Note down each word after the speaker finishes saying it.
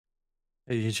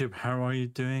Hey YouTube, how are you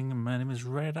doing? My name is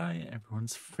Red Eye,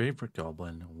 everyone's favorite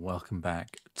goblin. Welcome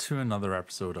back to another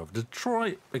episode of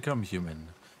Detroit Become Human.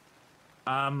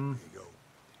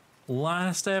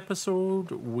 Last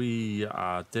episode we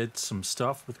did some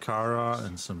stuff with Kara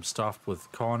and some stuff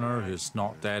with Connor, who's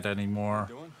not dead anymore,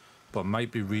 but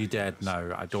might be re-dead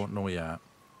now. I don't know yet.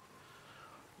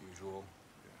 Usual.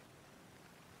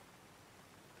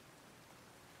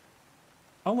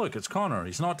 Oh look, it's Connor.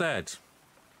 He's not dead.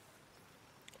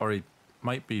 Or he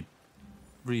might be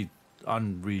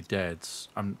unre-dead.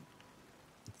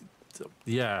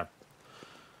 Yeah.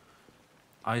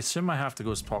 I assume I have to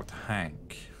go talk to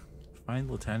Hank.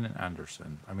 Find Lieutenant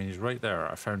Anderson. I mean, he's right there.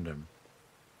 I found him.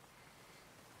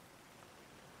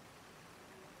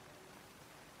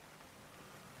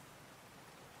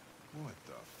 What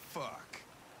the fuck?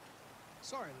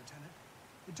 Sorry, Lieutenant.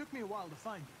 It took me a while to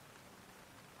find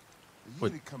you. You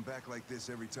gonna come back like this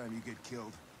every time you get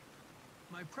killed?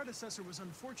 My predecessor was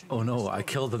unfortunate. Oh no, I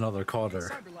killed another Connor.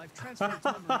 CyberLife transferred its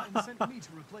memory and sent me to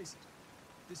replace it.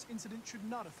 This incident should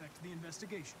not affect the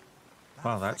investigation.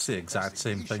 Wow, that's the exact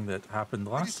same thing that happened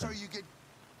I last just saw time. you get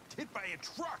hit by a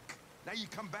truck. Now you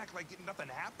come back like nothing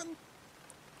happened?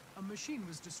 A machine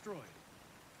was destroyed,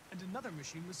 and another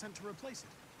machine was sent to replace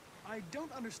it. I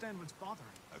don't understand what's bothering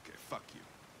you. Okay, fuck you.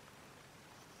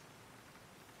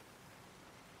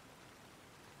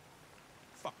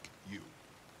 Fuck you.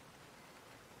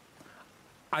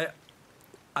 I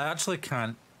actually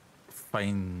can't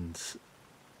find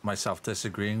myself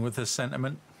disagreeing with this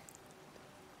sentiment.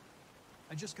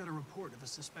 I just got a report of a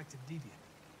suspected deviant.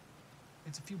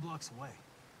 It's a few blocks away.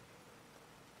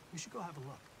 We should go have a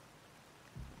look.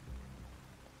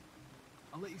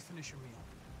 I'll let you finish your meal.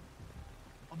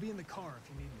 I'll be in the car if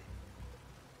you need me.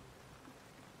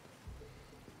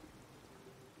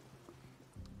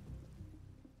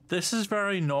 This is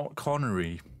very not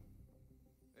Connery.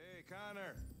 Hey,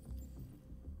 Connor.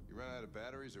 You run out of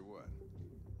batteries or what?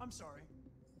 I'm sorry.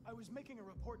 I was making a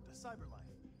report to CyberLife.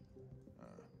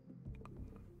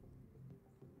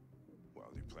 Well,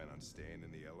 do you plan on staying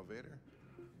in the elevator?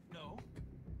 No.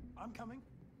 I'm coming.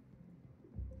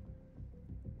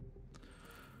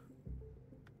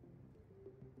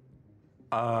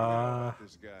 What about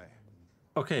this guy?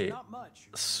 Okay, Not much.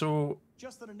 so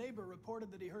Just that a neighbor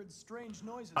reported that he heard strange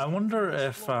noises. I coming wonder from this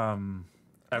if floor.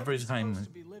 every Nobody's time supposed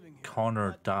to be living here,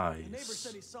 Connor but the neighbor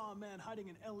said dies, he saw a man hiding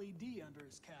an LED under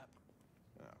his cap.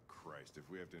 Oh, Christ, if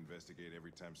we have to investigate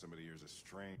every time somebody hears a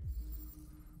strange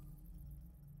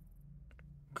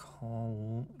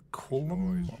Colum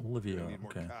noise, we Olivia. need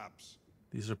more Okay, cops.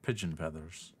 these are pigeon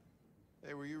feathers.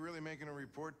 Hey, were you really making a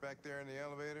report back there in the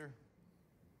elevator?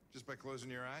 Just by closing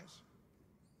your eyes?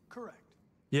 Correct.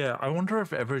 Yeah, I wonder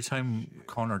if every time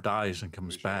Connor dies and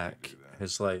comes Wish I could back, do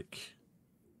that.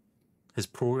 his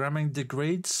programming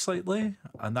degrades slightly,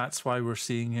 and that's why we're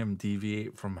seeing him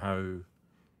deviate from how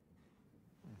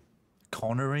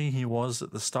Connery he was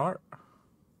at the start.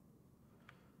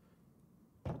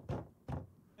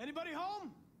 Anybody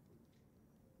home?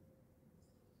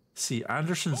 See,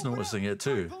 Anderson's Open noticing up! it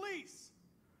too. Police!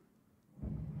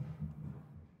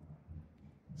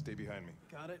 Stay behind me.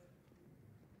 Got it.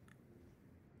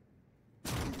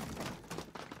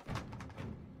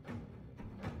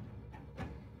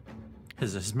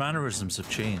 His mannerisms have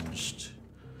changed.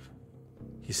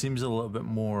 He seems a little bit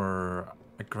more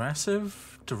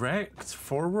aggressive, direct,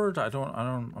 forward.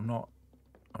 I'm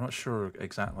not sure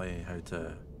exactly how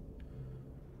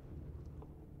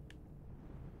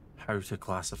to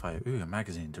classify it. Ooh, a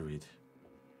magazine to read.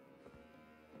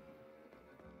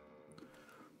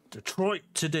 Detroit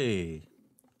today.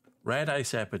 Red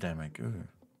ice epidemic. Ooh.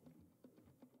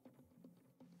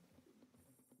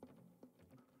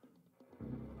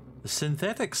 The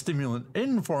synthetic stimulant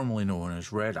informally known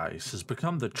as red ice has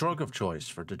become the drug of choice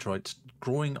for Detroit's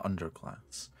growing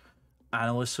underclass.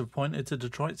 Analysts have pointed to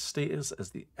Detroit's status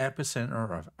as the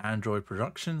epicenter of android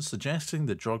production, suggesting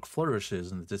the drug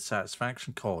flourishes in the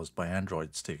dissatisfaction caused by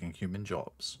androids taking human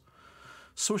jobs.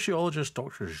 Sociologist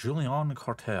Dr. Julien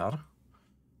Carter,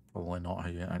 probably not how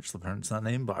you actually pronounce that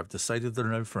name, but I've decided they're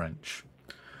now French,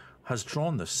 has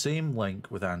drawn the same link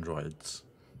with androids.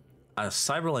 As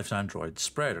CyberLife's androids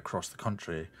spread across the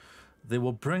country, they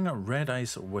will bring red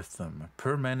ice with them.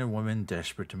 Poor men and women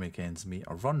desperate to make ends meet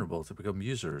are vulnerable to become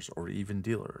users or even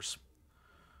dealers.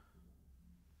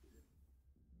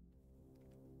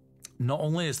 Not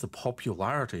only is the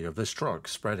popularity of this drug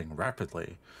spreading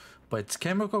rapidly, but its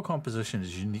chemical composition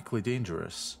is uniquely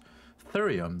dangerous.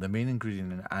 Therium, the main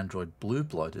ingredient in android blue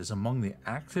blood, is among the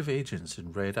active agents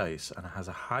in red ice and has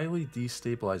a highly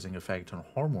destabilizing effect on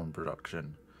hormone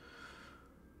production.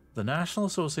 The National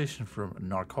Association for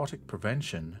Narcotic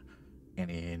Prevention,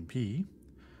 NANP,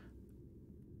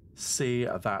 say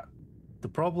that the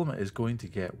problem is going to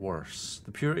get worse.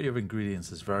 The purity of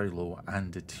ingredients is very low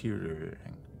and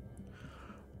deteriorating.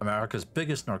 America's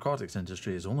biggest narcotics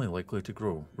industry is only likely to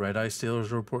grow. Red Ice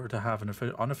dealers are reported to have an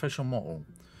unofficial motto: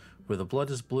 where the blood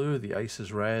is blue, the ice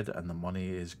is red, and the money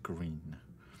is green.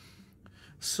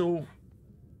 So,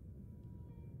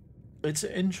 it's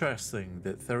interesting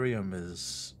that Therium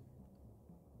is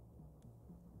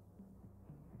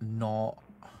not...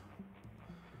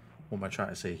 What am I trying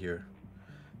to say here?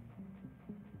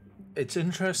 It's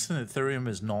interesting that Therium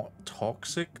is not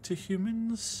toxic to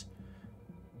humans.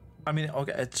 I mean,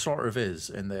 okay, it sort of is,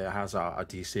 in that it has a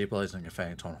destabilizing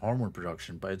effect on hormone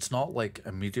production, but it's not like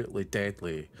immediately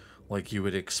deadly, like you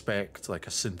would expect, like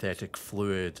a synthetic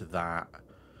fluid that...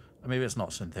 Maybe it's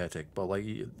not synthetic, but like...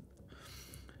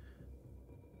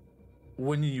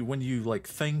 When you like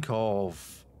think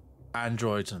of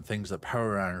androids and things that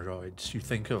power androids, you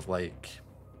think of like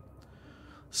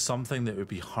something that would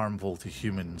be harmful to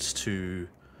humans to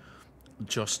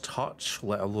just touch,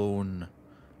 let alone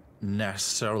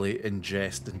necessarily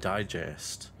ingest and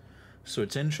digest. So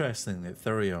it's interesting that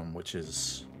Therium, which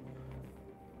is,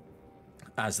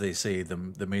 as they say, the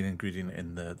main ingredient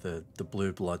in the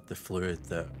blue blood, the fluid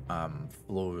that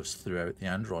flows throughout the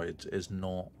android, is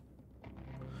not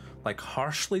like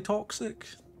harshly toxic.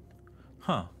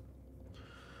 Huh.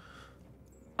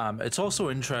 It's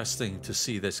also interesting to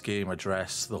see this game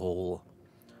address the whole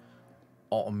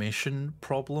automation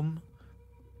problem,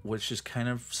 which is kind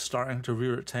of starting to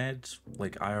rear its head,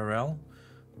 like IRL.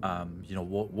 You know,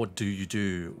 what do you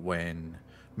do when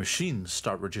machines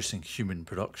start reducing human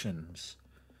productions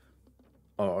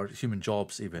or human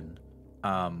jobs even?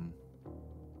 And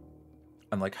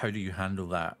like, how do you handle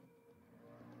that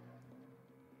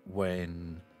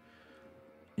when,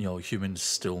 you know, humans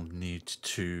still need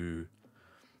to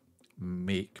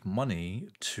make money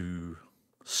to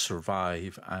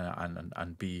survive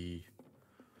and be,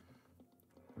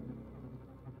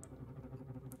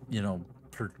 you know,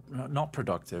 not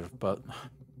productive, but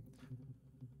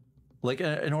like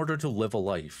in order to live a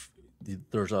life,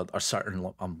 there's a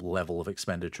certain level of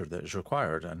expenditure that is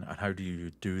required, and how do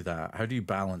you do that? How do you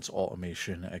balance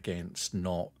automation against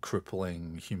not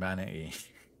crippling humanity?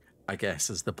 I guess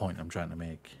is the point I'm trying to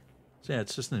make. So yeah,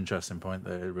 it's just an interesting point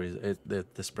that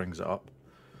this brings it up.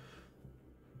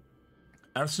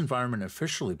 Earth's environment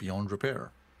officially beyond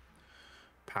repair,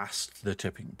 past the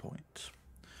tipping point.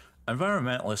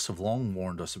 Environmentalists have long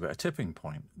warned us about a tipping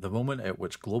point, the moment at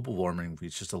which global warming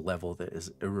reaches a level that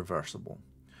is irreversible.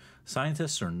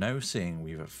 Scientists are now saying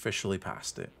we've officially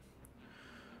passed it.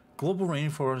 Global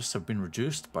rainforests have been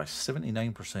reduced by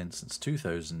 79% since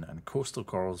 2000 and coastal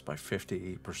corals by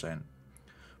 58%.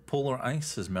 Polar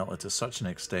ice has melted to such an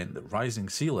extent that rising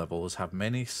sea levels have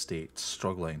many states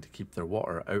struggling to keep their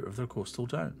water out of their coastal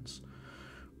towns.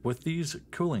 With these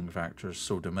cooling factors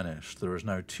so diminished, there is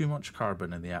now too much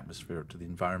carbon in the atmosphere for the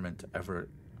environment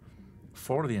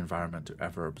to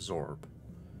ever absorb.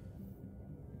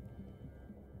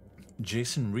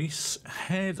 Jason Rees,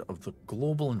 head of the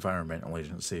Global Environmental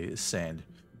Agency, said,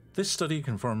 "This study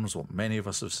confirms what many of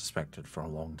us have suspected for a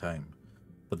long time.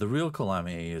 But the real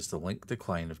calamity is the linked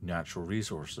decline of natural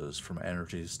resources, from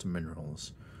energies to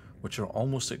minerals, which are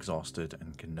almost exhausted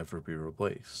and can never be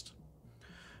replaced."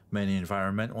 Many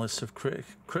environmentalists have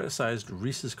criticized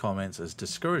Rees's comments as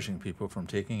discouraging people from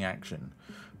taking action,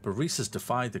 but Rees has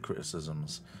defied the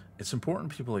criticisms. It's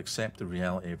important people accept the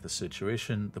reality of the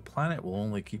situation. The planet will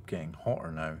only keep getting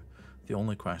hotter now. The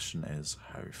only question is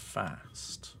how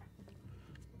fast.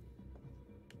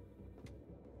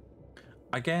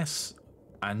 I guess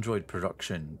android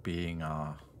production being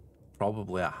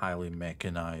probably a highly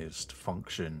mechanized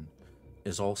function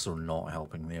is also not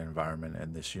helping the environment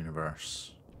in this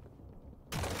universe.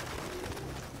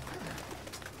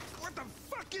 What the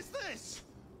fuck is this?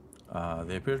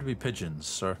 They appear to be pigeons,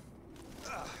 sir.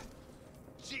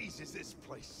 Jesus, this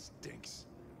place stinks.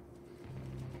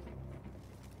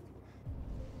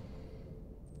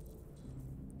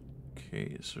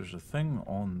 Okay, so there's a thing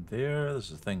on there,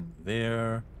 there's a thing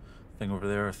there, thing over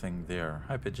there, a thing there.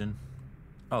 Hi, pigeon.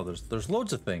 Oh, there's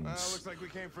loads of things. Looks like we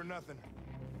came for nothing.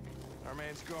 Our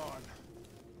man's gone.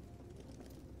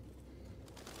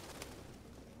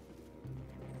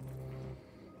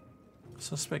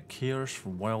 Suspect cares for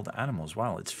wild animals.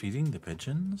 Wow, it's feeding the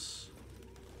pigeons?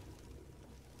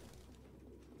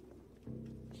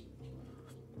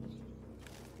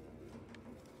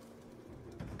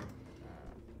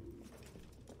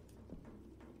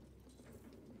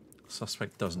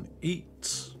 Suspect doesn't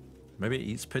eat. Maybe it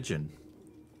eats pigeon.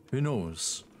 Who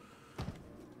knows?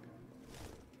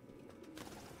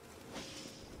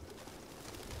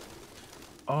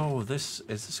 Oh, this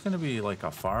is this going to be like a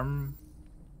farm?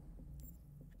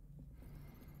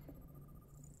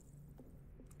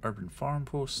 Urban farm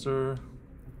poster.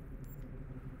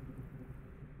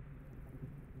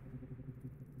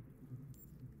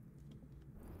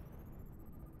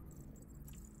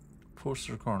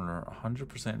 Poster corner,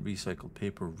 100% recycled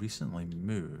paper recently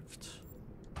moved.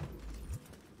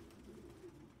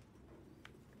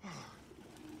 I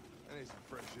need some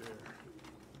fresh air.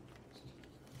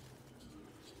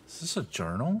 Is this a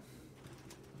journal?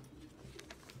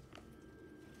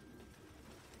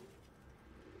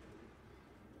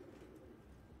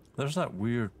 There's that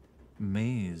weird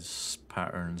maze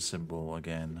pattern symbol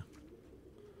again.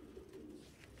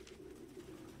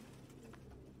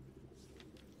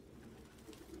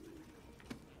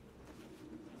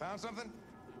 Found something?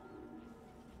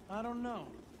 I don't know.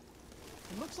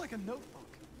 It looks like a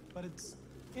notebook, but it's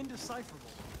indecipherable.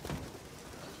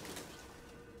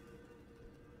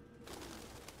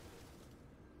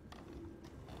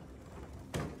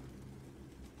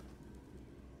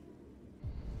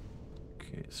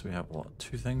 Okay, so we have what?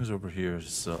 Two things over here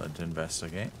still to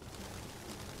investigate.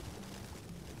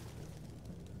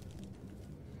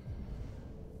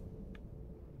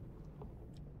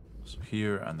 So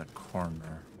here and the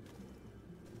corner.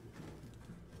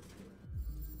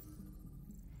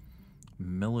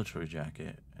 Military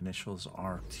jacket, initials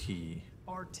RT.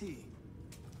 RT.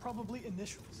 Probably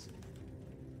initials.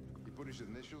 He put his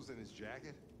initials in his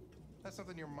jacket? That's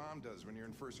something your mom does when you're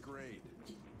in first grade.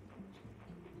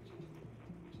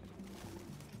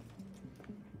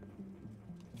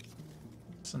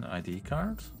 It's an ID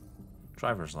card?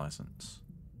 Driver's license.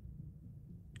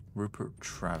 Rupert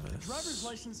Travis. The driver's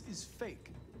license is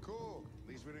fake. Cool. At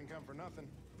least we didn't come for nothing.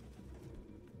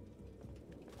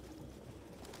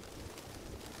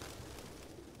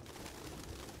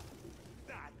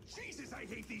 Ah, Jesus, I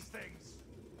hate these things!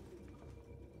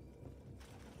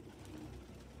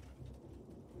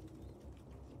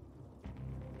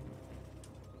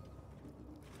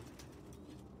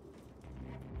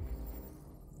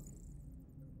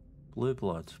 Blue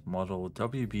Blood, model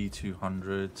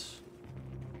WB200.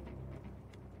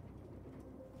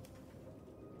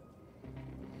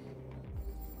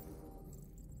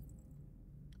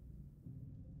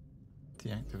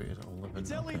 Deactivated at 11.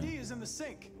 Its LED Okay. is in the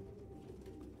sink.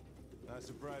 Not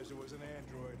surprised it was an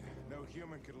android. No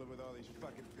human could live with all these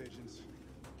fucking pigeons.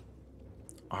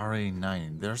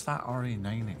 RA9. There's that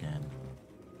RA9 again.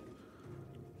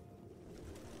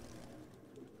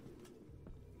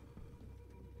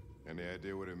 Any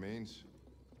idea what it means?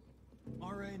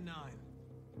 RA9.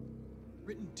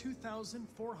 Written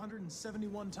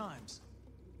 2,471 times.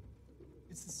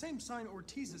 It's the same sign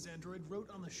Ortiz's android wrote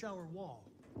on the shower wall.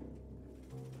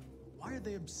 Why are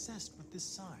they obsessed with this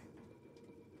sign?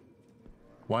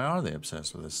 Why are they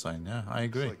obsessed with this sign? Yeah, I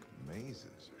agree. It's like mazes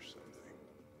or something.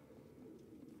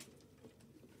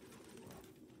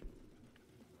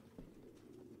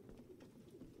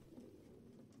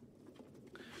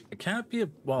 It can't be,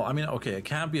 well, I mean, okay, it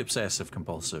can be obsessive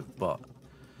compulsive, but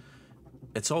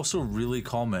it's also really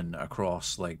common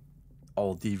across, like,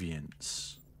 all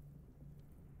deviants.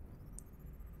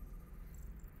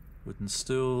 Would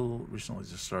still recently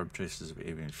disturbed traces of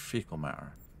avian fecal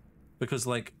matter. Because,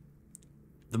 like,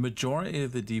 the majority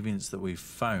of the deviants that we've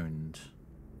found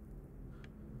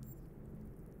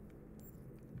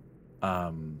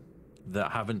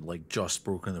that haven't like just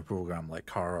broken the program like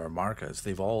Kara or Marcus,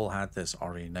 they've all had this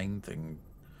RA9 thing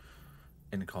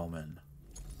in common.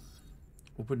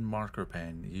 Open marker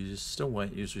pen, used still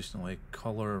wet, used recently,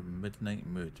 color midnight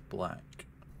mood black.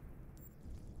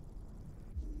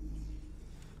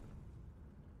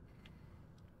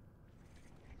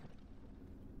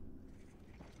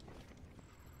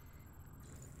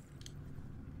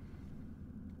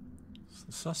 So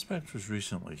the suspect was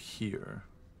recently here,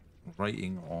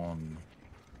 writing on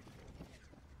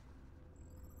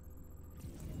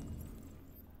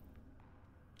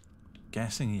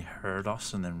guessing he heard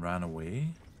us and then ran away.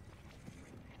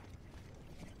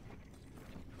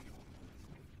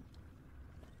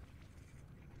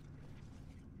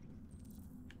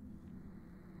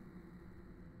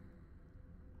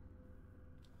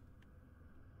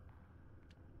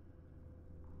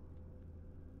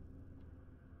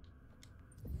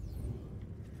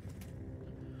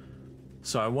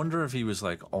 So I wonder if he was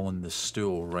like on the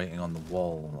stool writing on the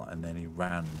wall and then he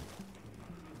ran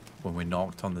when we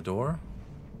knocked on the door.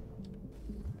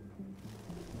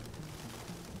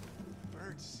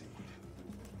 Birdseed.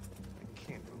 I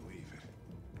can't believe it.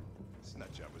 This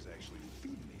nutjob was actually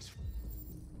feeding these.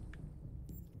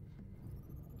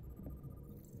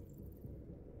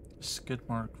 Skid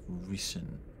mark recent.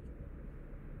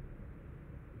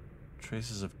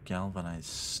 Traces of galvanized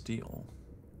steel.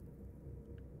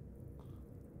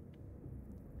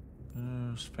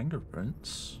 There's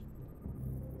fingerprints.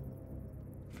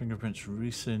 Fingerprints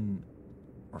recent,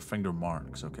 or finger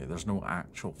marks. Okay, there's no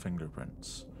actual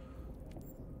fingerprints.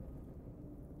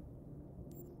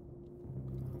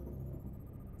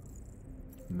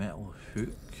 Metal hook.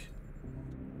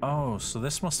 Oh, so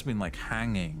this must have been like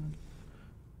hanging.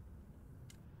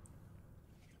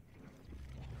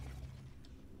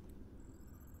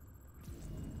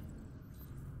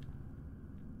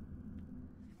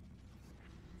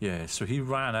 Yeah, so he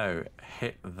ran out,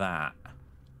 hit that.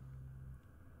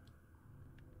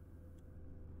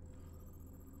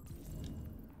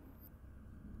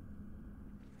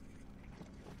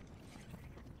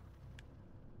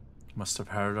 Must have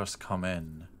heard us come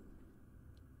in.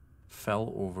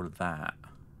 Fell over that.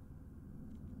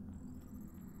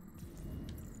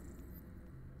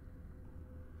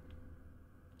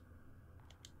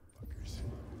 Fuckers.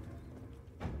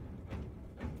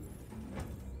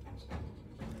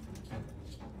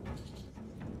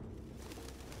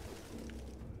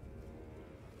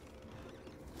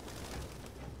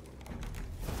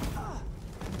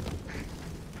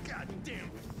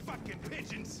 Goddamn fucking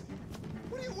pigeons!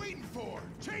 What are you waiting for?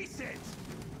 Chase it!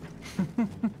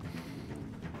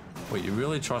 Wait, you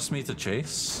really trust me to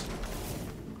chase?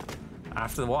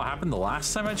 After what happened the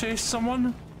last time I chased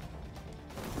someone?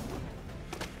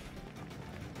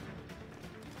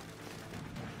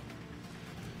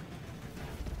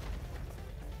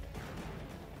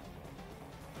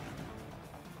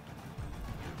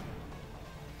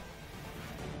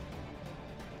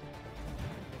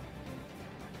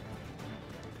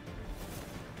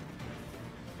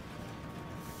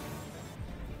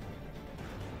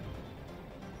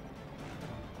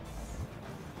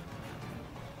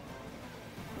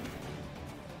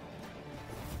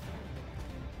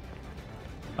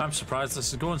 I'm surprised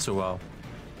this is going so well.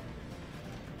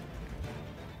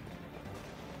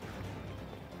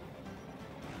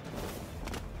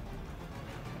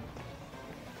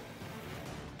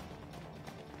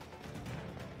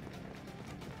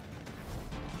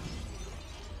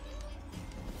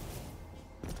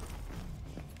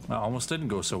 That almost didn't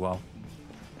go so well.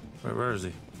 Where is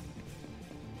he?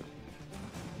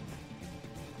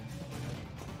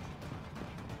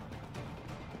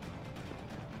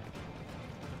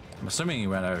 I'm assuming he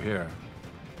went out here.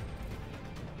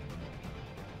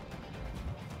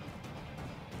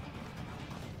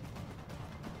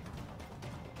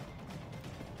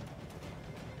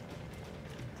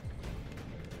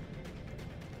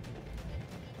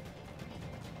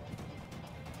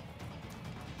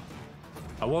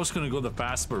 I was going to go the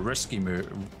fast but risky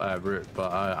route,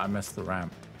 but I missed the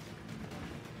ramp.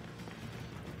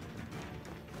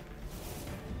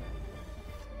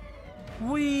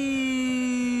 Whee!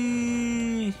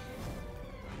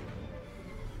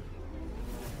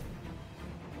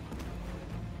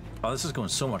 Oh, this is going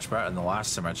so much better than the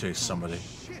last time I chased somebody.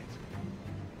 Shit.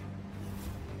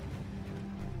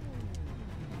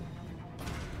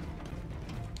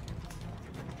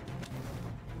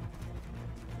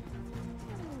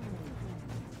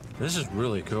 This is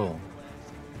really cool.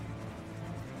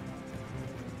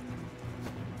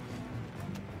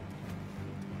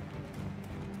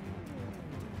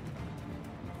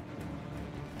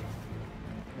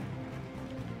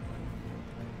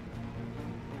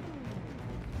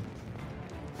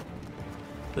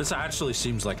 This actually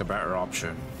seems like a better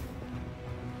option.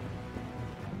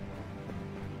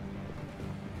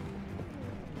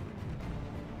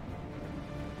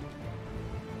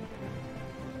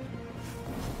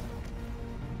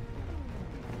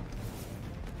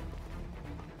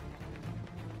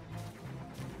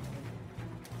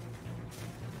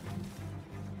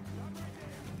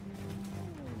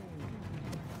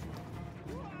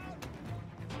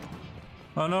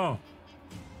 Oh no.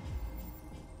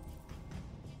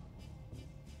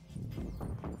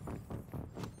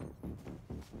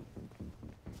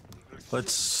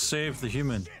 Let's save the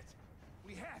human. Shit!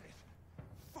 We had it!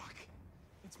 Fuck!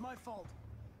 It's my fault.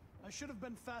 I should have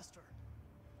been faster.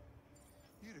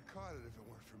 You'd have caught it if it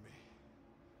weren't for me.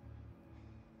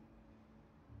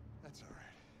 That's all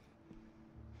right.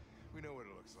 We know what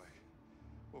it looks like.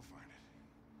 We'll find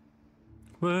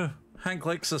it. Well, Hank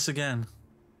likes us again.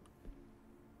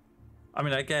 I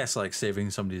mean, I guess like saving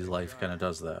somebody's life kind of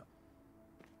does that.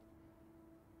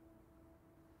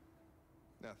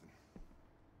 Nothing.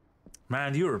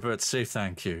 Man, you were about to say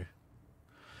thank you.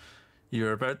 You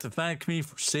were about to thank me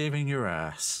for saving your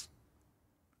ass.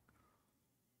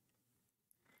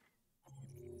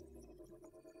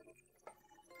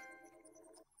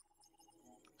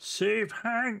 Save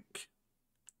Hank.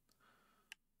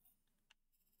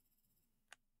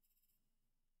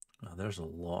 Oh, there's a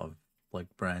lot of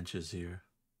like branches here.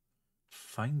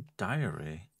 Find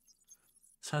diary.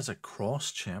 This has a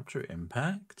cross-chapter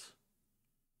impact?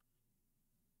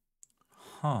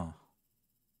 Huh.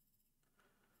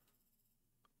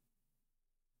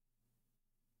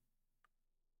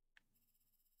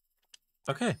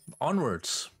 Okay,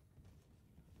 onwards.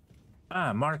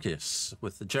 Ah, Marcus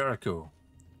with the Jericho.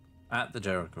 At the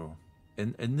Jericho.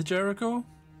 In the Jericho?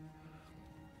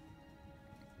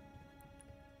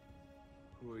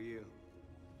 Who are you?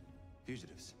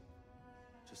 Fugitives.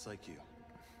 Just like you.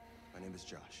 My name is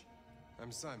Josh.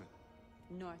 I'm Simon.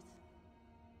 North.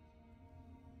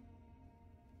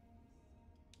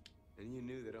 And you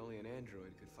knew that only an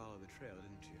android could follow the trail,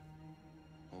 didn't you?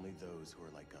 Only those who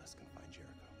are like us can find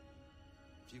Jericho.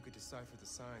 If you could decipher the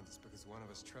signs, it's because one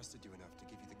of us trusted you enough to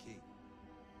give you the key.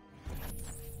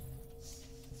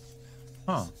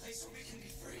 Huh. Place making me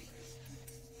free.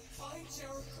 Find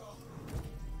Jericho.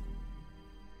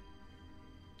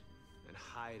 And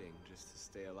hiding just to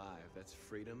stay alive, that's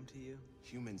freedom to you?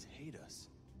 Humans hate us.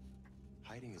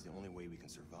 Hiding is the only way we can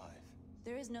survive.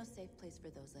 There is no safe place for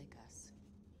those like us.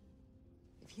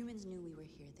 If humans knew we were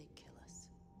here, they'd kill us.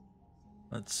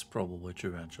 That's probably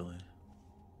true, actually.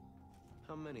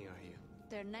 How many are you?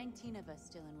 There are 19 of us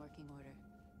still in working order.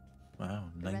 Wow,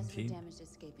 The rest were 19? damaged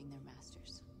escaping their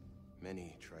masters.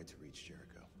 Many tried to reach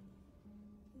Jericho.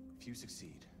 Few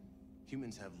succeed.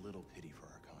 Humans have little pity for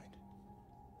our kind.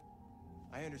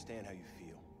 I understand how you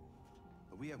feel,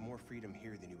 but we have more freedom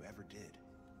here than you ever did.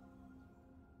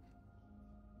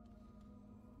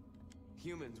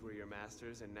 Humans were your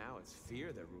masters, and now it's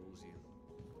fear that rules you.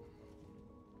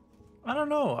 I don't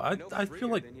know. No I feel freer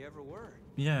like, than you ever were.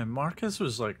 yeah, Marcus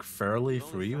was like fairly You've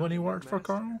only free found when he a new worked for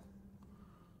master. Carl.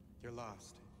 You're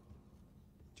lost.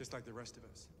 Just like the rest of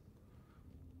us.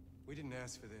 We didn't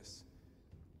ask for this.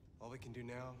 All we can do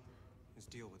now is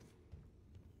deal with it.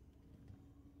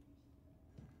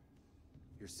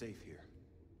 You're safe here.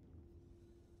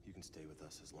 You can stay with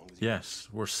us as long as you Yes,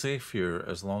 we're safe here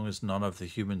as long as none of the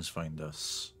humans find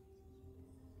us.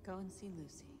 Go and see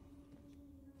Lucy.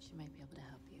 She might be able to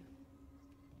help you.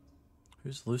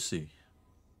 Who's Lucy?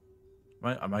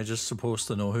 Am I just supposed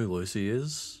to know who Lucy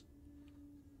is?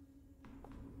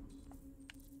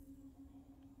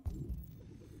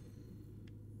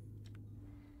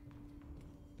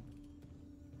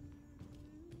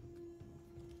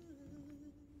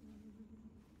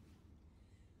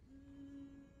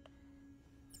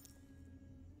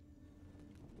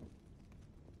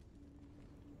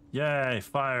 Yay,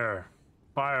 fire!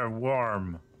 Fire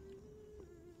worm!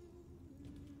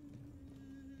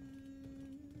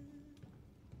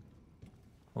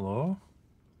 Hello?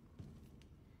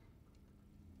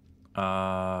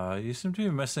 You seem to be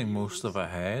missing most of a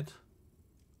head.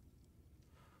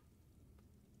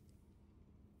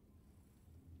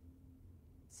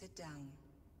 Sit down.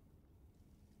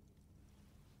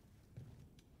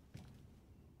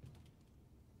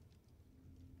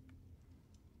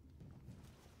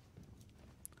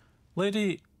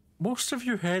 Lady, most of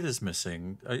your head is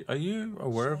missing. Are you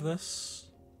aware of this?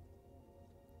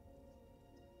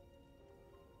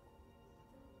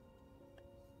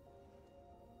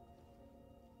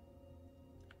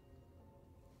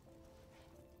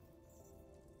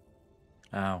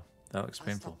 Ow, that looks I'll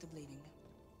painful. stop the bleeding.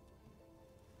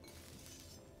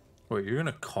 Wait, you're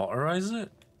gonna cauterize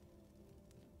it?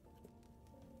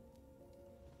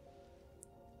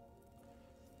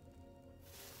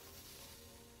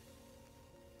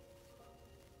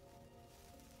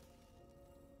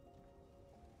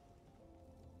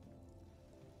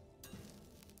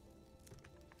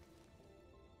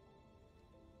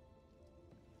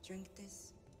 Drink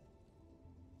this.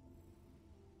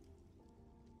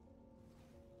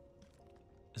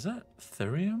 Is that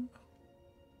therium?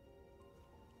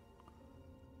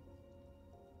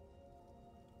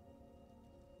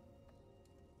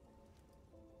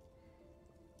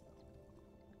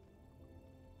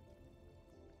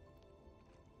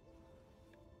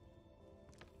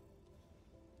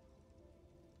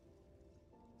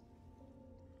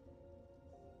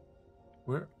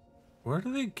 Where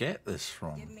do they get this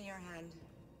from? Give me your hand.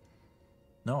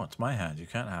 No, it's my hand. You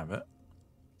can't have it.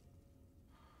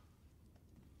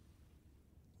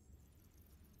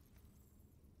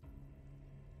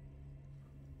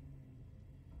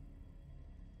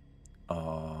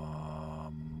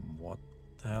 What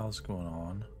the hell's going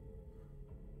on?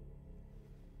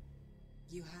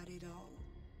 You had it all.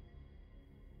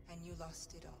 And you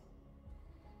lost it all.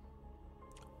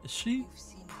 Is she You've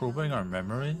seen probing how our lives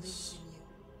memories? in you.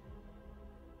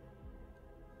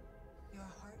 Your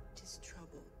heart is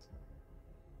troubled.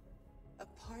 A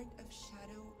part of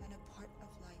shadow and a part of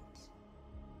light.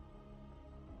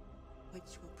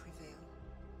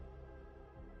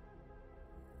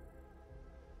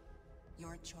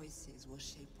 our choices will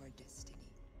shape our destiny.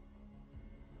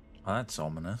 That's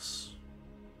ominous.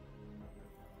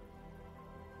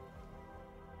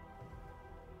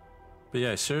 But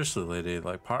yeah, seriously, lady,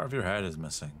 like part of your head is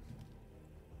missing.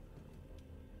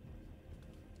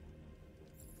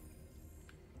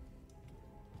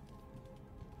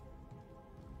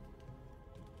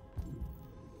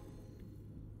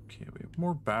 Okay, we have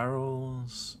more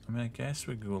barrels. I mean, I guess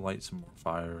we could go light some more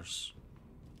fires.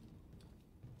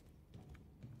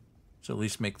 To at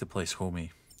least make the place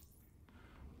homey.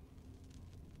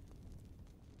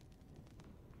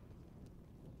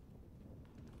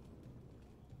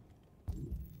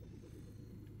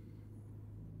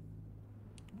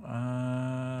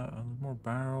 More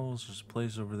barrels. There's a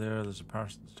place over there. There's a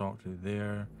person to talk to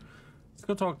there. Let's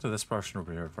go talk to this person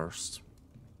over here first.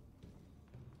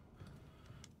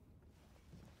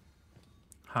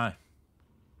 Hi.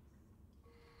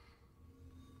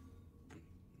 I'm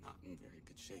not in very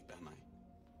good shape, am I?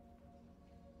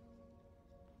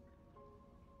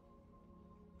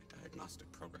 My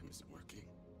diagnostic program isn't working.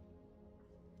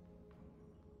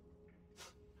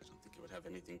 I don't think it would have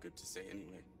anything good to say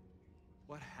anyway.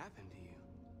 What happened to you?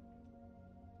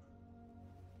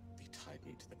 They tied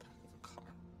me to the back of a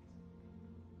car.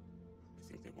 I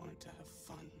think they wanted to have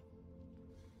fun.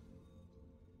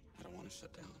 I don't want to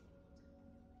shut down.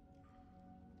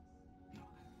 No.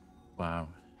 Wow.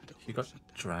 He got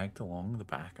dragged along the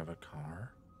back of a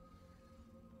car?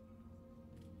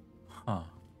 Huh.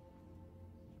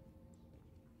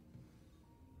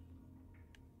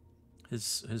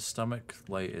 His stomach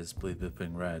light is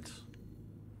bleeping red.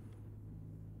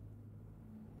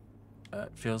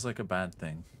 It feels like a bad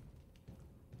thing.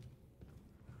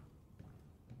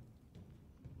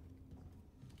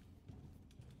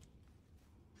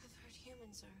 I've heard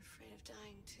humans are afraid of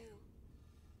dying too.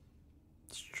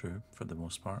 It's true, for the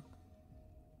most part.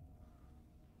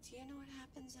 Do you know what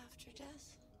happens after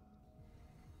death?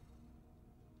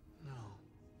 No.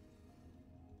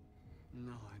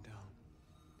 No, I don't.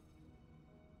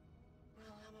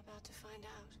 Well, I'm about to find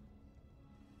out.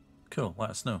 Cool,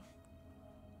 let us know.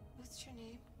 What's your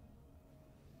name?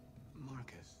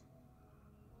 Marcus.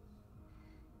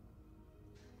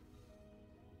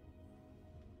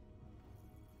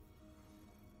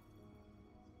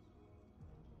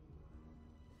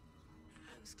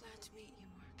 I was glad to meet you,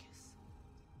 Marcus.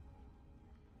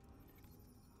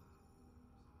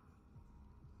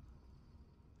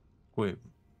 Wait,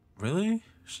 really?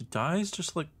 She dies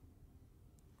just like...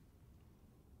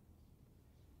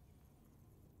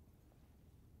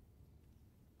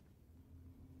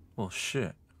 Well,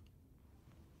 shit.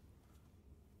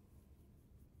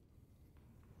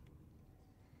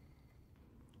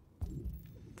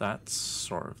 That's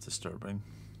sort of disturbing.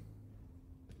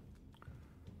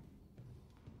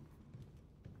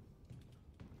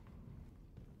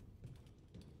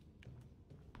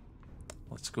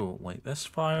 Let's go light this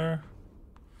fire.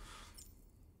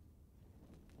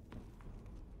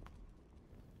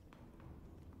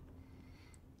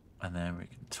 And then we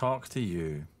can talk to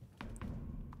you.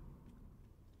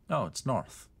 Oh, it's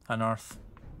North. Hi, North.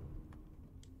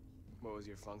 What was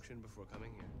your function before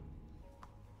coming here?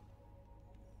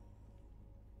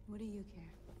 What do you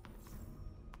care?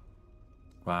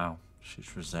 Wow,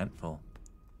 she's resentful.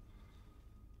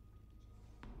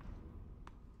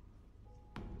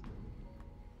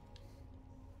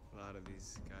 A lot of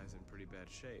these guys in pretty bad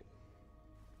shape.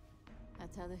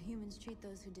 That's how the humans treat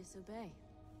those who disobey.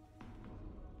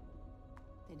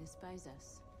 They despise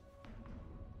us.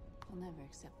 We'll never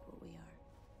accept what we are.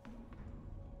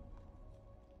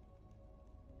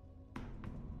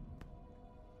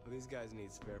 Well, these guys need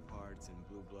spare parts and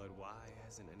blue blood. Why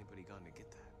hasn't anybody gone to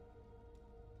get that?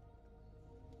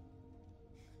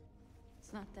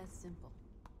 It's not that simple.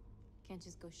 Can't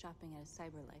just go shopping at a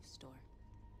CyberLife store.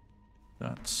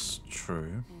 That's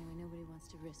true. Anyway, nobody wants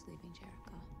to risk leaving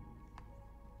Jericho.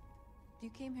 If you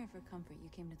came here for comfort, you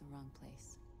came to the wrong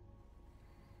place.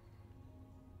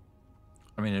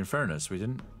 I mean, in fairness, we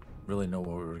didn't really know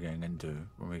what we were getting into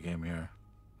when we came here.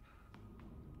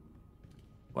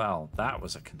 Well, that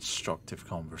was a constructive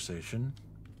conversation.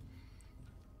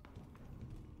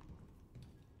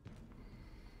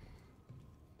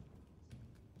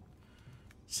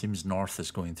 Seems North is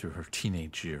going through her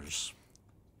teenage years.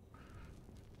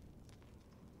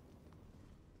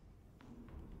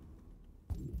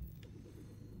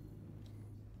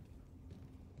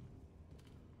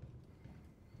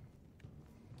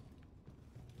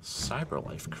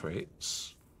 CyberLife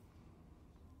crates.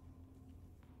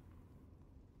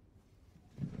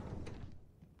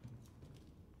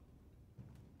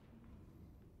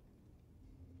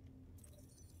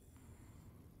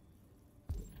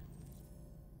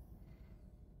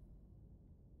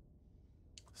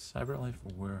 Cyberlife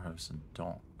warehouse and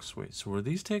docks. Wait, so were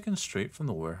these taken straight from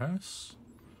the warehouse?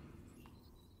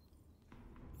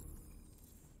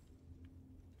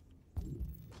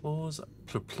 Propose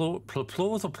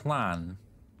a plan.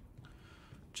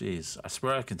 Jeez, I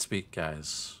swear I can speak,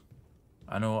 guys.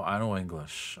 I know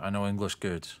English. I know English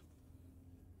good.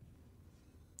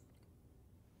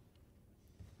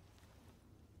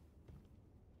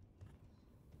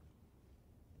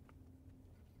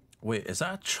 Wait, is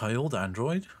that a child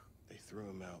android? They threw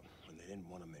him out when they didn't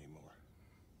want him anymore.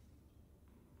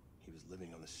 He was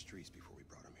living on the streets before we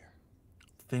brought him here.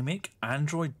 They make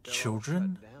android They'll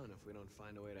children? shut down if we don't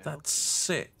find a way to help That's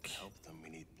sick. To help them,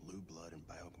 we need blue blood and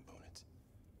biocomponents.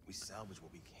 We salvage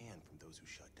what we can from those who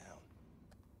shut down.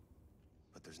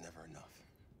 But there's never enough.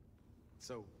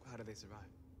 So, how do they survive?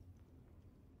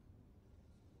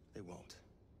 They won't.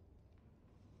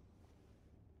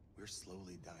 We're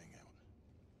slowly dying out.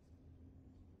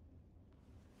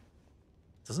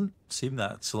 Doesn't seem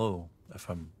that slow, if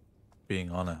I'm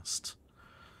being honest.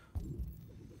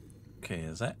 Okay,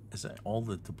 is it all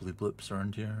the blue blips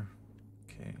around here?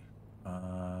 Okay.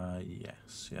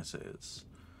 Yes it is.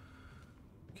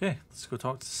 Okay, let's go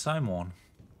talk to Simon.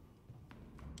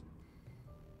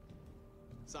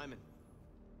 Simon.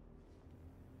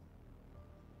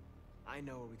 I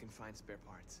know where we can find spare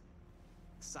parts.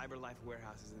 Cyberlife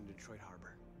warehouses in Detroit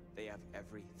Harbor. They have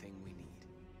everything we need.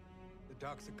 The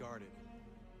docks are guarded.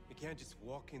 We can't just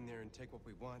walk in there and take what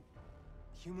we want.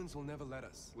 Humans will never let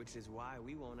us. Which is why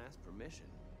we won't ask permission.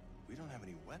 We don't have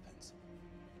any weapons.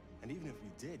 And even if we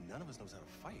did, none of us knows how to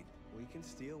fight. We can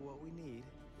steal what we need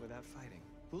without fighting.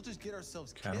 We'll just get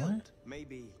ourselves Can killed.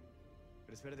 Maybe.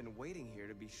 But it's better than waiting here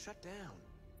to be shut down.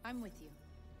 I'm with you.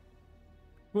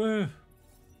 Woo!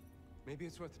 Maybe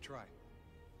it's worth a try.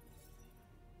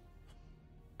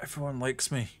 Everyone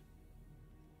likes me.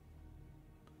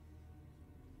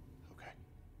 Okay.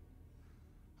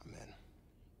 I'm in.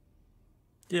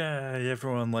 Yay,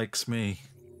 everyone likes me.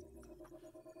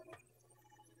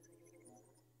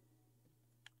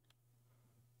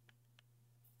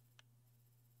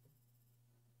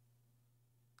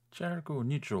 Jericho,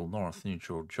 neutral, north,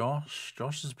 neutral.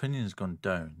 Josh's opinion has gone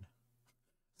down.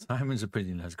 Simon's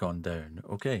opinion has gone down.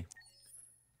 Okay.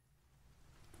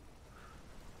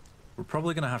 We're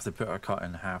probably going to have to put a cut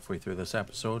in halfway through this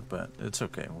episode, but it's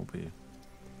okay.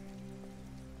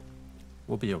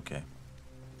 We'll be okay.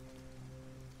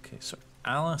 Okay, so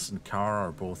Alice and Kara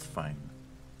are both fine.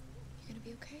 You're gonna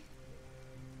be okay?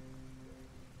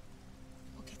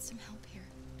 We'll get some help here.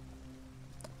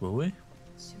 Will we?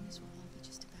 As soon as we'll all be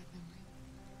just a bad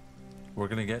memory. We're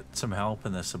going to get some help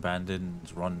in this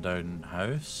abandoned, rundown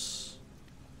house.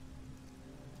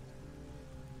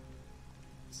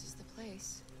 This is the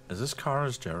place. Is this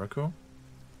Kara's Jericho?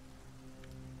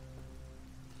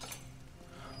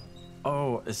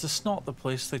 Oh, is this not the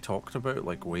place they talked about,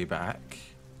 like, way back?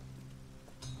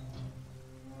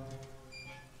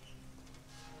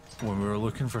 When we were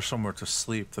looking for somewhere to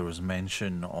sleep, there was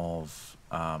mention of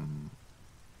a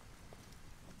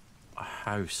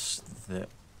house that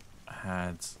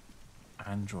had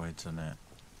androids in it.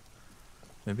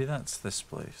 Maybe that's this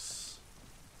place.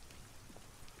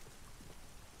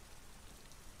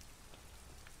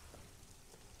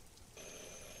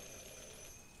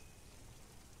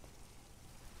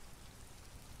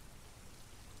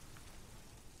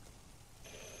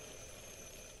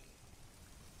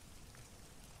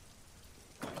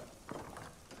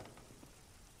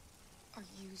 Are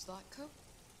you Zlatko?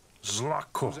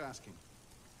 Zlatko. Who's asking?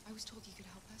 I was told you could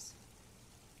help us.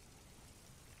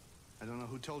 I don't know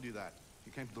who told you that.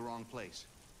 You came to the wrong place.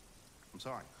 I'm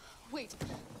sorry. Wait.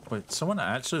 Wait, someone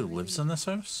actually lives in this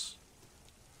house?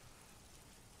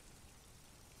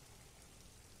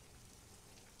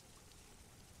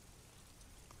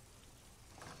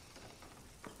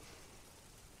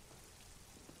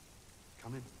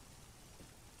 Come in.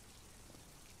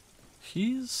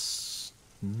 He's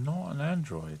not an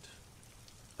android.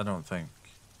 I don't think.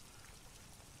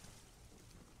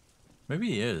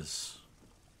 Maybe he is.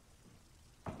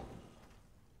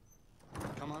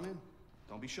 Come on in.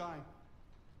 Don't be shy.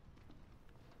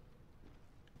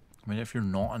 I mean, if you're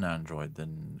not an android,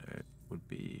 then it would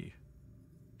be...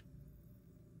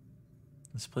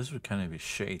 This place would kind of be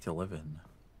shitty to live in.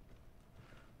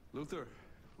 Luther,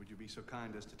 would you be so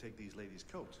kind as to take these ladies'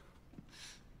 coats?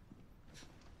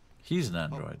 He's an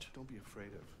android. Oh, don't be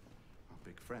afraid of our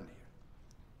big friend here.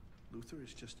 Luther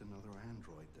is just another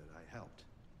android that I helped.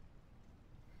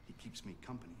 He keeps me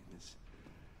company in this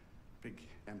big,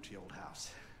 empty old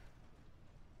house.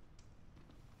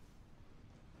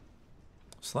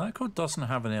 Zlatko doesn't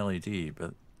have an LED,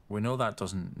 but we know that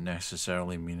doesn't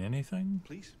necessarily mean anything.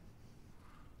 Please,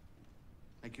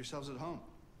 Make yourselves at home.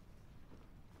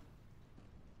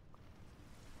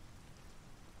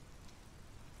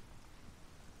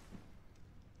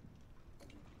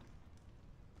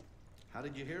 How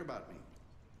did you hear about me?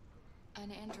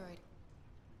 An android.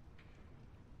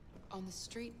 On the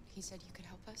street, he said you could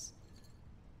help us.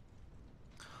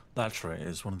 That's right,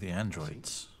 it's one of the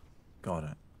androids. Got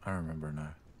it. I remember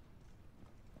now.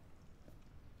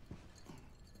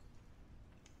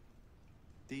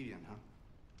 Deviant, huh?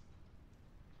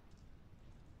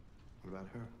 What about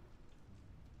her?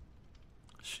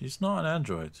 She's not an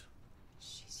android.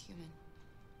 She's human.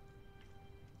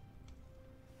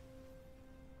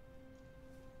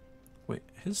 Wait,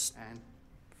 his And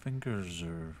fingers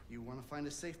are you want to find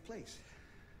a safe place?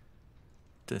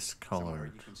 Somewhere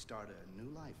discolored. you can start a new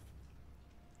life.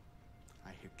 I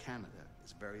hear Canada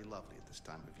is very lovely at this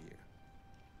time of year.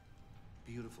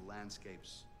 Beautiful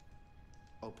landscapes,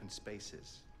 open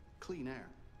spaces, clean air,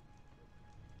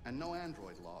 and no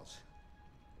android laws.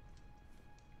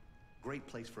 Great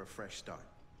place for a fresh start.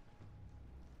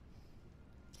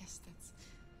 Yes,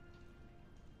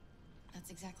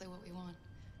 that's exactly what we want.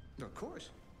 Of course.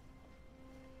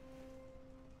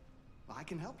 Well, I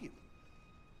can help you.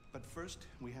 But first,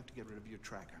 we have to get rid of your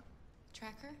tracker.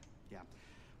 Tracker? Yeah.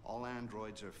 All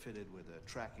androids are fitted with a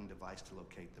tracking device to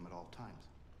locate them at all times.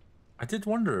 I did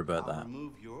wonder about I'll that.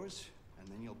 remove yours, and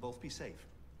then you'll both be safe.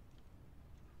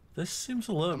 This seems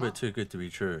a little bit too good to be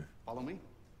true. Follow me.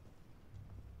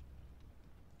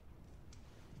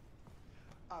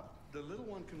 The little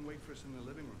one can wait for us in the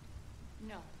living room.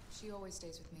 No, she always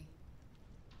stays with me.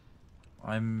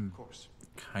 I'm Of course.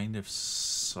 kind of Right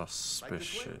this way.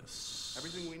 suspicious.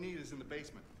 Everything we need is in the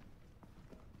basement.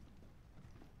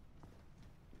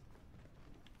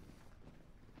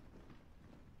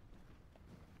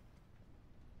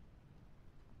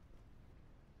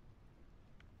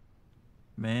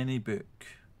 Many book.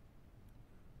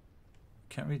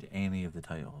 Can't read any of the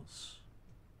titles.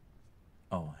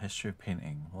 Oh, history of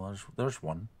painting. Well, there's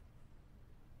one.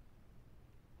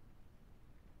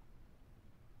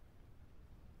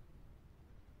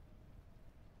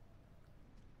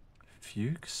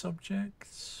 Fugue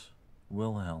subjects.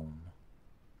 Wilhelm.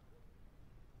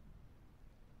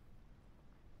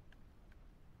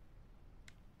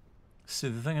 See,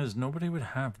 the thing is, nobody would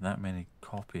have that many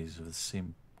copies of the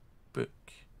same book.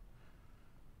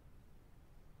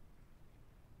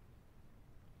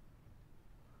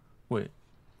 Wait,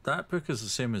 that book is the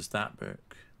same as that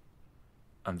book,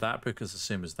 and that book is the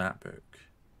same as that book.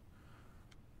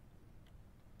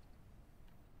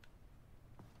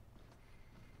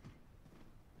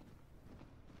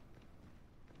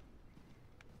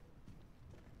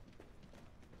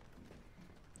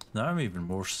 Now I'm even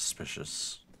more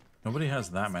suspicious. Nobody has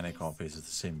that many copies of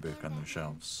the same book on their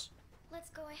shelves. Let's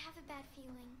go, I have a bad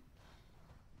feeling.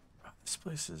 Wow, this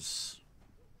place is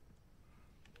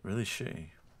really shitty.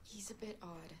 He's a bit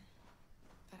odd,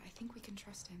 but I think we can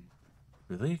trust him.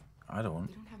 Really? I don't.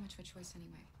 We don't have much of a choice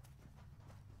anyway.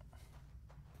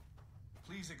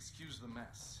 Please excuse the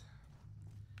mess.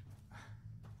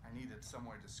 I needed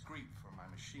somewhere discreet for my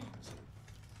machines.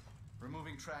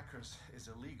 Removing trackers is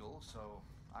illegal, so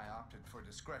I opted for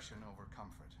discretion over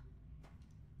comfort.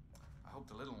 I hope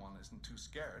the little one isn't too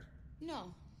scared.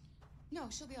 No,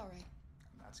 she'll be all right.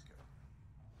 That's good.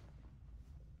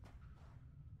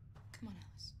 Come on,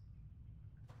 Alice.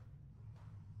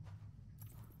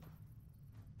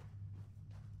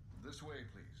 This way,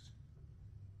 please.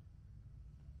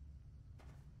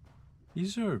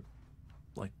 These are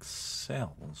like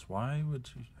cells. Why would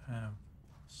you have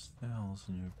cells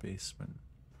in your basement?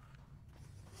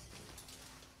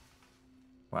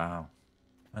 Wow,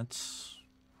 that's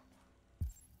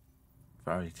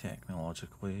very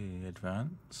technologically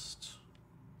advanced.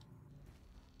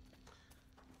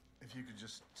 If you could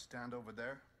just stand over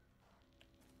there.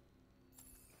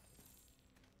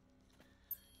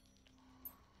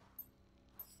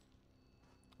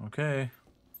 Okay.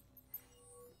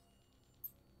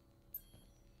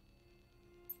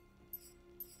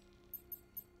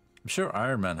 I'm sure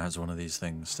Iron Man has one of these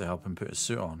things to help him put his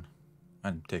suit on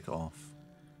and take it off.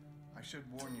 I should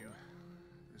warn you,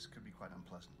 this could be quite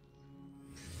unpleasant.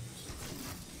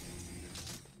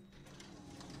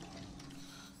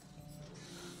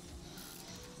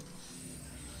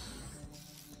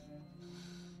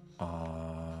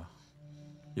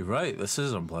 You're right, this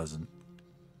is unpleasant.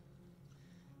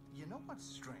 You know what's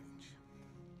strange?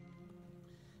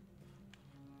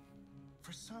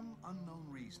 For some unknown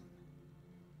reason,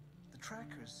 the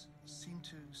trackers seem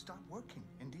to stop working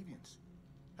in Deviants.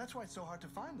 That's why it's so hard to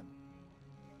find them.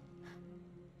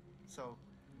 So,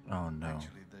 Oh no.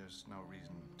 actually, there's no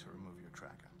reason to remove your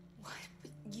tracker.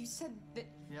 What? You said that...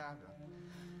 Yeah,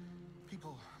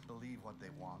 people believe what they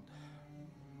want.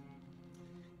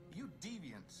 You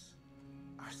deviants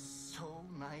are so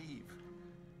naive.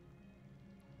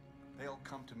 They'll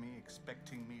come to me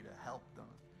expecting me to help them.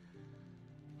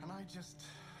 And I just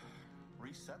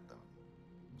reset them,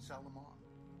 sell them on.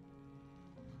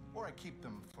 Or I keep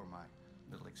them for my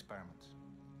little experiments.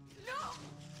 No!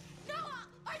 No!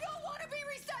 I don't want to be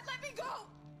reset! Let me go!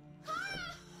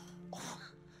 Ah! Oh,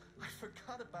 I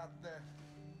forgot about the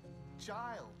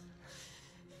child.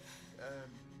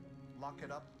 Lock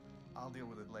it up. I'll deal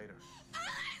with it later.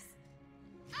 Alice!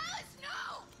 Alice,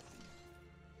 no!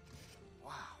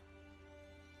 Wow.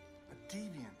 A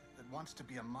deviant that wants to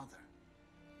be a mother.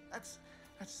 That's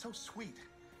so sweet.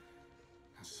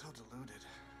 And so deluded.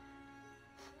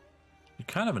 You're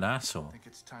kind of an asshole. I think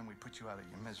it's time we put you out of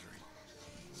your misery.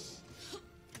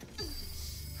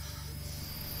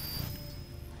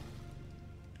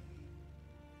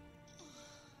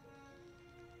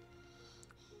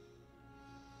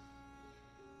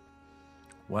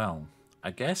 Well,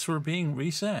 I guess we're being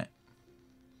reset.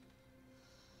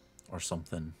 Or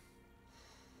something.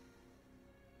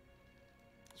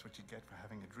 That's what you get for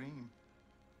having a dream.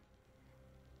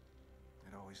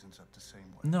 It always ends up the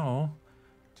same way. No.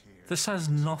 Tears. This has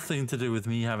nothing to do with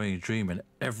me having a dream and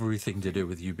everything to do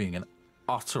with you being an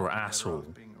utter asshole.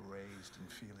 Being erased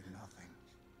and feeling nothing.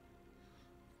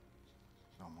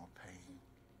 No more pain.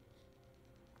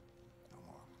 No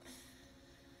more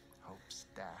hopes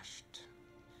dashed.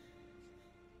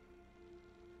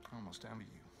 I almost envy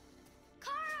you.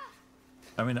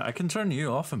 I mean, I can turn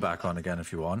you off and back on again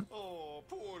if you want. Oh,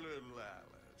 poor little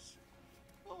Alice.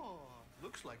 Oh,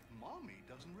 looks like Mommy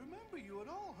doesn't remember you at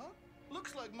all, huh?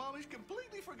 Looks like Mommy's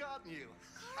completely forgotten you.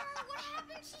 Kara, what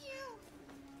happened to you?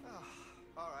 Oh,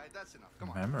 all right, that's enough. Come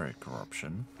on. Memory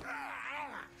corruption.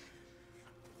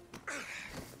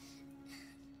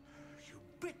 You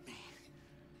bit me.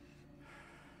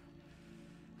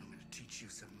 I'm gonna teach you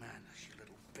some manners, you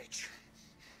little bitch.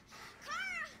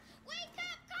 Kara! Wake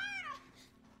up,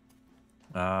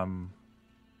 Kara!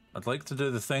 I'd like to do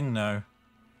the thing now.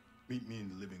 Meet me in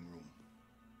the living room.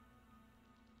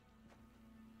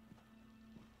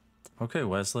 Okay,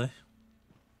 Wesley.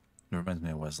 It reminds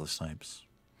me of Wesley Snipes.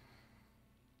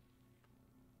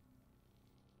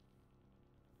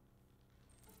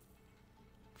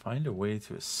 Find a way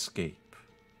to escape.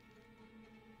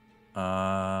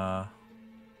 Oh.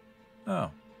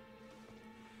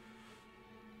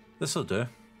 This'll do.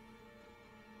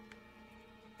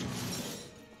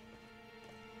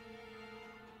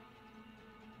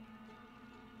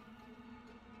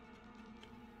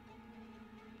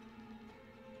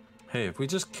 Hey, if we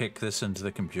just kick this into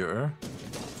the computer.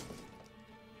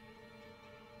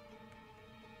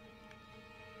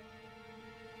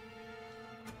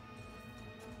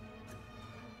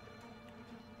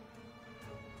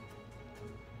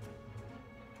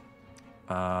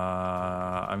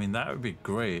 I mean, that would be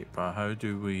great, but how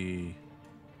do we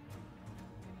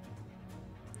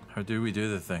do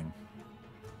the thing?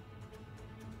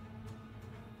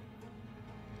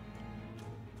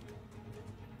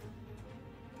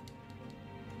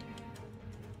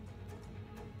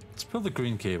 Let's pull the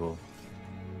green cable.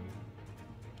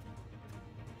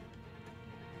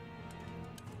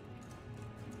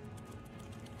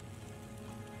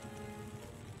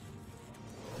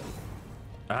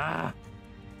 Ah!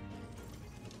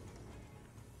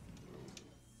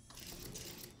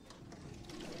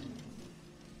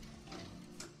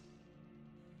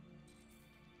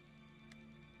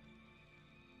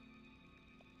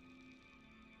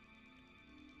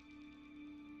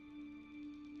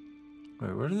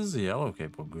 Wait, where does the yellow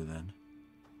cable go then?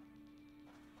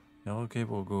 Yellow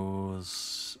cable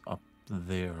goes up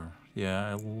there.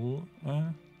 Yeah,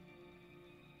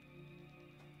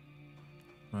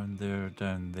 around there,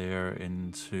 down there,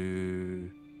 into...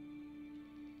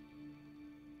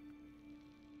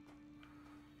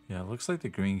 Yeah, it looks like the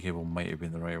green cable might have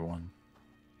been the right one.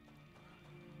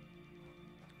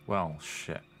 Well,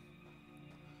 shit.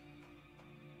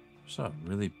 There's a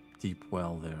really deep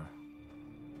well there.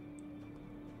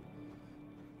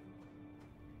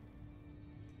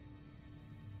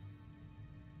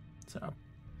 Is that a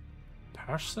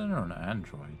person or an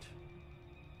android?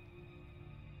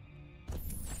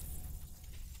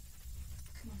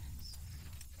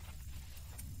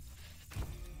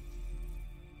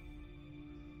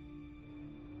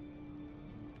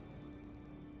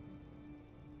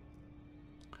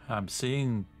 I'm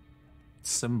seeing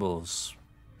symbols.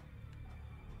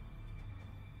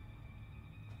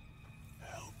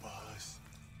 Help us.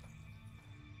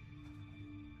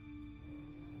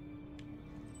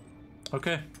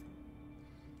 Okay.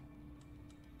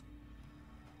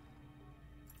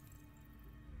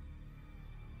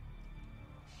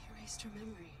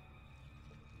 memory.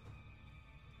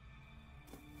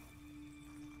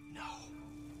 No.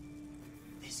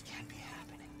 This can't be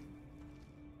happening.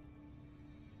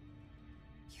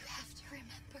 You have to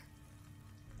remember.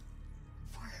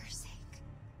 For her sake.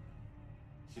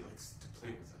 He likes to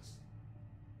play with us.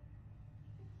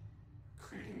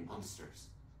 Creating monsters.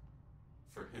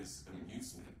 For his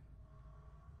amusement.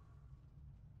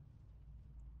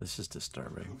 This is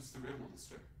disturbing. Who's the real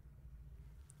monster?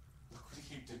 Look what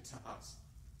he did to us.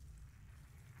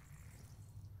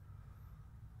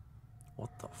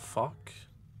 What the fuck?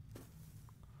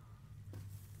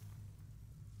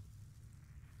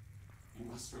 You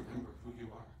must remember who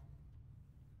you are.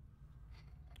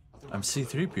 I'm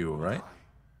C-3PO, right?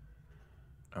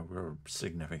 Oh, we're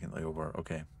significantly over.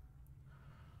 Okay.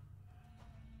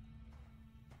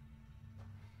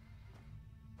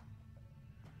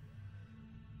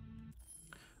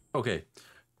 Okay.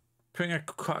 Putting a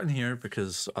cut in here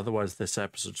because otherwise this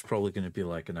episode's probably going to be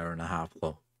like an hour and a half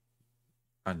long.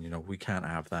 And, you know, we can't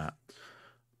have that.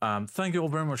 Thank you all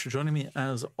very much for joining me.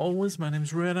 As always, my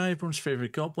name's Red Eye, everyone's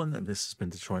favourite goblin, and this has been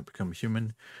Detroit Become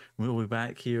Human. We'll be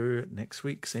back here next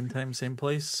week, same time, same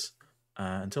place.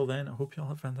 Until then, I hope you all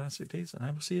have fantastic days, and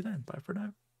I will see you then. Bye for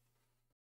now.